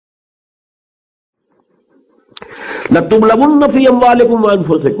لَتُبْلَوُنَّ فِي أَمْوَالِكُمْ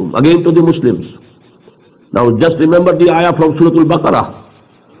وَأَنفُسِكُمْ. Again to the Muslims. Now just remember the ayah from Surah Al-Baqarah.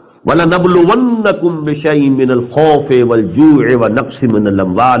 وَلَنَبْلُوَنَّكُمْ بِشَيْءٍ مِّنَ الْخَوْفِ وَالْجُوعِ وَنَقْصٍ مِّنَ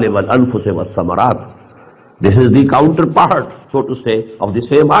الْأَمْوَالِ وَالْأَنفُسِ وَالثَّمَرَاتِ. This is the counterpart, so to say, of the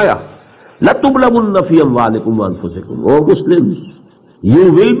same ayah. لَتُبْلَوُنَّ فِي أَمْوَالِكُمْ وَأَنفُسِكُمْ. O Muslims,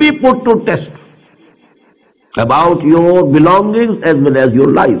 you will be put to test about your belongings as well as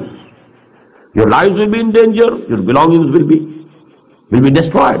your lives. Your lives will be in danger, your belongings will be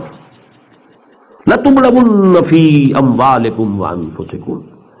destroyed. لَتُبْلَوُنَّ فِي أَمْوَالِكُمْ وَأَنفُسِكُمْ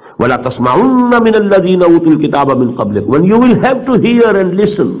وَلَا تَسْمَعُنَّ مِنَ الَّذِينَ أُوتُوا الْكِتَابَ مِنْ قَبْلِكُمْ. And you will have to hear and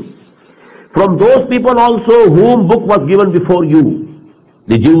listen from those people also whom book was given before you,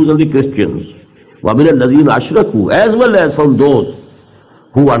 the Jews and the Christians. وَمِنَ الَّذِينَ أَشْرَكُوا, as well as from those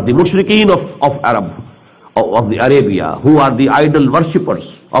who are the mushrikeen of the Arabia, who are the idol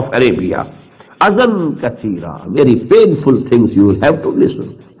worshippers of Arabia. Azan kasira, very painful things you will have to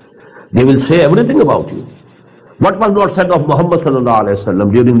listen. They will say everything about you. What was not said of Muhammad sallallahu alaihi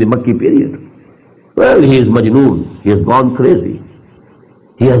wasallam during the Makki period? Well, he is majnoon, he has gone crazy.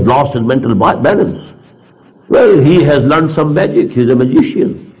 He has lost his mental balance. Well, he has learned some magic, he is a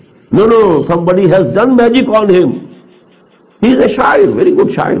magician. No, somebody has done magic on him. He is a shair, very good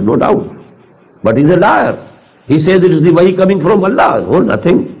shair, no doubt. But he is a liar. He says it is the wahi coming from Allah. Oh,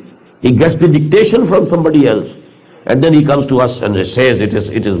 nothing. He gets the dictation from somebody else. And then he comes to us and says it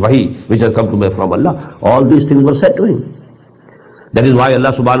is wahi which has come to me from Allah. All these things were said to him. That is why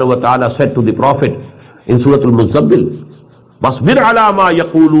Allah subhanahu wa ta'ala said to the Prophet in Surah Al-Muzzammil, وَاصْبِرْ عَلَى مَا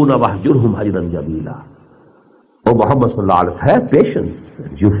يَقُولُونَ وَاهْجُرْهُمْ هَجْرًا جَمِيلًا. O Muhammad sallallahu alaihi wasallam, have patience.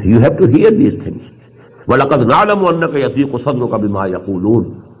 You have to hear these things. وَلَقَدْ نَعْلَمُ أَنَّكَ يَضِيقُ صَدْرُكَ بِمَا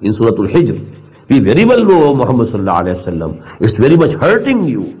يَقُولُونَ. In Surah Al-Hijr, we very well know, O Muhammad sallallahu alaihi wasallam, it's very much hurting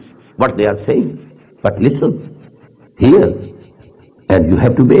you what they are saying. But listen, hear, and you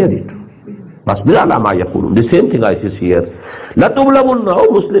have to bear it. The same thing I see here. لَتُبْلَوُنَّ,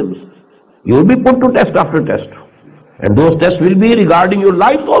 O Muslims, you will be put to test after test. And those tests will be regarding your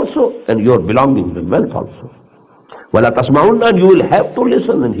lives also, and your belongings and wealth also. وَلَا تَسْمَعُنَّ, and you will have to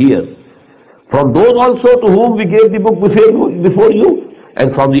listen and hear from those also to whom we gave the book before you,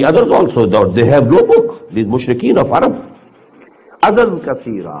 and from the others also, that they have no book, these mushrikeen of Arab. Azan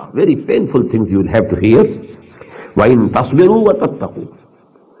kasira, very painful things you will have to hear. وَإِن تَصْبِرُوا وَتَتَّقُوا.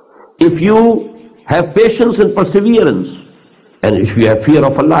 If you have patience and perseverance, and if you have fear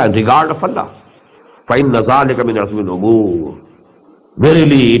of Allah and regard of Allah, فَإِنَّ ذَلِكَ مِنْ عَزْمِ الْأُمُورِ.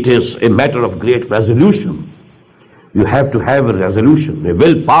 Verily it is a matter of great resolution. You have to have a resolution, a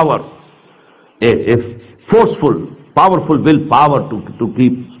willpower, a forceful, powerful willpower to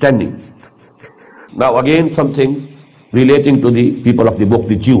keep standing. Now again something relating to the people of the book,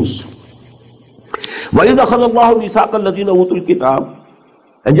 the Jews. وَإِذَا أَخَذَ اللَّهُ مِيثَاقَ الَّذِينَ أُوتُوا الْكِتَابَ.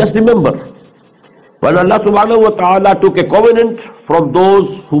 And just remember, when Allah subhanahu wa ta'ala took a covenant from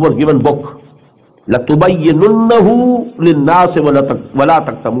those who were given book, لَتُبَيِّنُنَّهُ لِلنَّاسِ وَلَا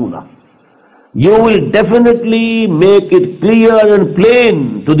تَكْتَمُونَ. You will definitely make it clear and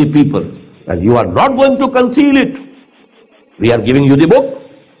plain to the people, and you are not going to conceal it. We are giving you the book.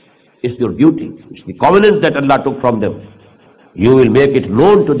 It's your duty. It's the covenant that Allah took from them. You will make it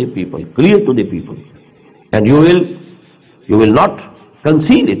known to the people, clear to the people, and you will not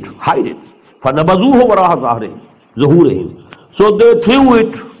conceal it, hide it. فَنَبَذُوهُ وَرَاءَ ظُهُورِهِمْ. So they threw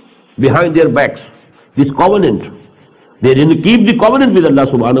it behind their backs, this covenant. They didn't keep the covenant with Allah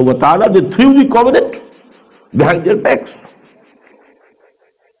subhanahu wa ta'ala, they threw the covenant behind their backs.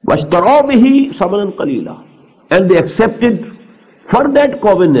 وَاشْتَرَوْا بِهِ ثَمَنًا قَلِيلًا. And they accepted for that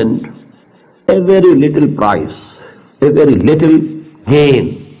covenant a very little price, a very little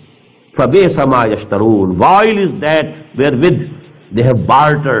gain. فَبِئْسَ مَا يَشْتَرُونَ. Vile is that wherewith they have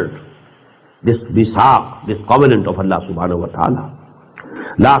bartered this misaq, this covenant of Allah subhanahu wa ta'ala.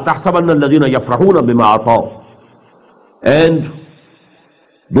 لَا تَحْسَبَنَّ الَّذِينَ يَفْرَحُونَ بِمَا أَعْطَوْا. And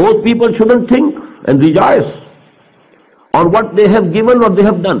those people shouldn't think and rejoice on what they have given or they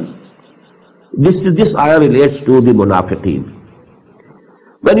have done. This ayah relates to the munafiqeen.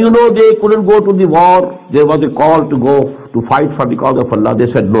 When they couldn't go to the war, there was a call to go to fight for the cause of Allah. They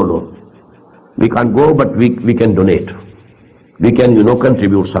said, no, we can't go, but we can donate. We can,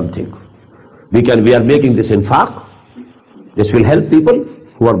 contribute something. We are making this infaq. This will help people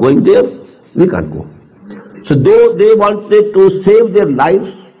who are going there. We can't go. So they wanted to save their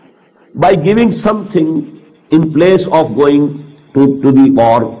lives by giving something in place of going to the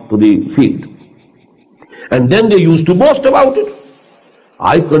war, to the field. And then they used to boast about it.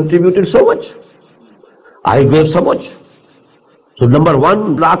 I contributed so much. I gave so much. So number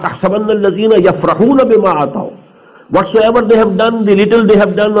one, لَا تَحْسَبَنَّ الَّذِينَ يَفْرَحُونَ بِمَا أَتَوْا. whatsoever they have done, the little they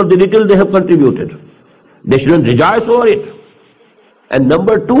have done or the little they have contributed. They shouldn't rejoice over it. And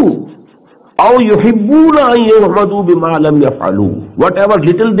number two, أَوْ يُحِبُّونَ أَن يُحْمَدُوا بِمَا لَمْ يَفْعَلُوا. Whatever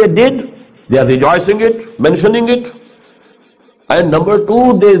little they did, they are rejoicing it, mentioning it. And number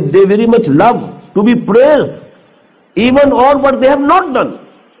two, they very much love to be praised, even on what they have not done.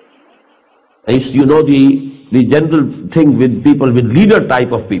 It's, the general thing with people, with leader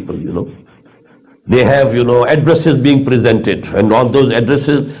type of people, They have, addresses being presented, and on those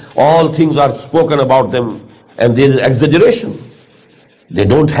addresses, all things are spoken about them, and there is exaggeration. They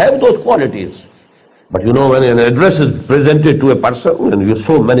don't have those qualities. But when an address is presented to a person, and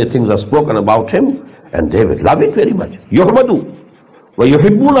so many things are spoken about him, and they will love it very much. يُحْمَدُوا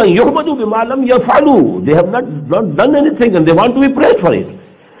وَيُحِبُّونَ أَن يُحْمَدُوا بِمَا لَمْ يَفْعَلُوا. They have not done anything, and they want to be praised for it.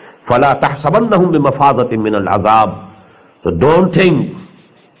 فَلَا تَحْسَبَنَّهُمْ بِمَفَاضَةٍ مِّنَ الْعَذَابِ. So don't think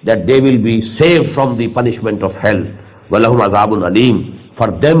that they will be saved from the punishment of hell. وَلَهُمْ عَذَابٌ أَلِيمٌ.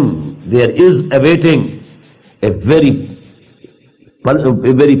 For them there is awaiting a very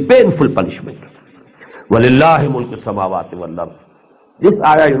painful punishment. وَلِلَّهِ مُلْكُ السَّمَاوَاتِ وَالْأَرْضِ. This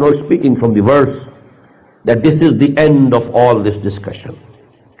ayah, is speaking from the verse that this is the end of all this discussion.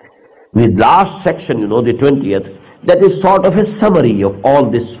 The last section, the 20th, that is sort of a summary of all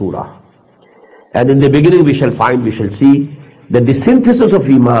this surah. And in the beginning we shall see that the synthesis of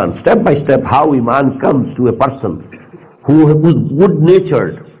Iman, step by step, how Iman comes to a person who's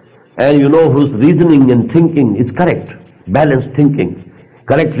good-natured and whose reasoning and thinking is correct, balanced thinking,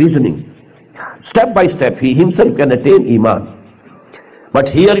 correct reasoning. Step by step, he himself can attain Iman. But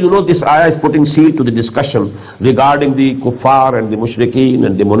here, this ayah is putting seed to the discussion regarding the kuffar and the mushrikeen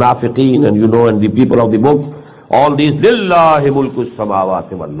and the munafiqeen and and the people of the book. All these, لِلَّهِ مُلْكُ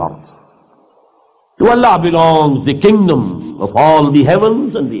السَّمَاوَاتِ وَالْأَرْضِ. To Allah belongs the kingdom of all the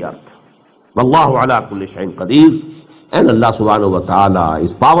heavens and the earth. وَاللَّهُ عَلَى كُلِّ شَيْءٍ قَدِيرٌ. And Allah subhanahu wa ta'ala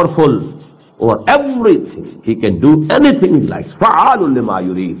is powerful over everything. He can do anything he likes. فَعَالٌ لِمَا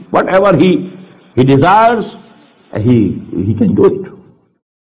يُرِيدُ. Whatever he desires, he can do it.